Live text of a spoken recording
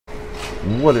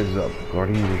What is up,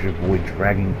 Guardians? It's your boy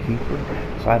Dragon Keeper.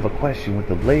 So I have a question. With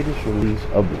the latest release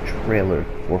of the trailer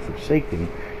for Forsaken,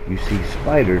 you see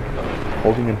Spider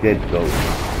holding a dead ghost.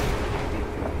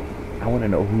 I want to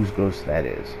know whose ghost that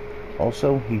is.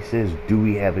 Also, he says, do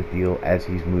we have a deal, as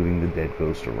he's moving the dead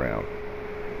ghost around.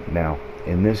 Now,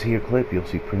 in this here clip, you'll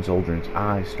see Prince Uldren's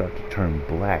eyes start to turn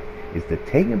black. Is the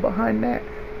Tegan behind that?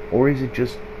 Or is it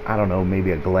just, I don't know, maybe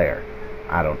a glare?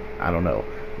 I don't know.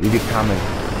 Leave your comments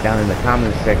down in the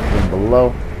comments section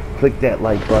below. Click that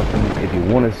like button if you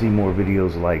want to see more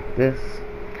videos like this.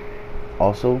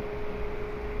 Also,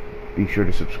 be sure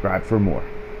to subscribe for more.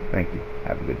 Thank you.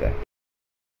 Have a good day.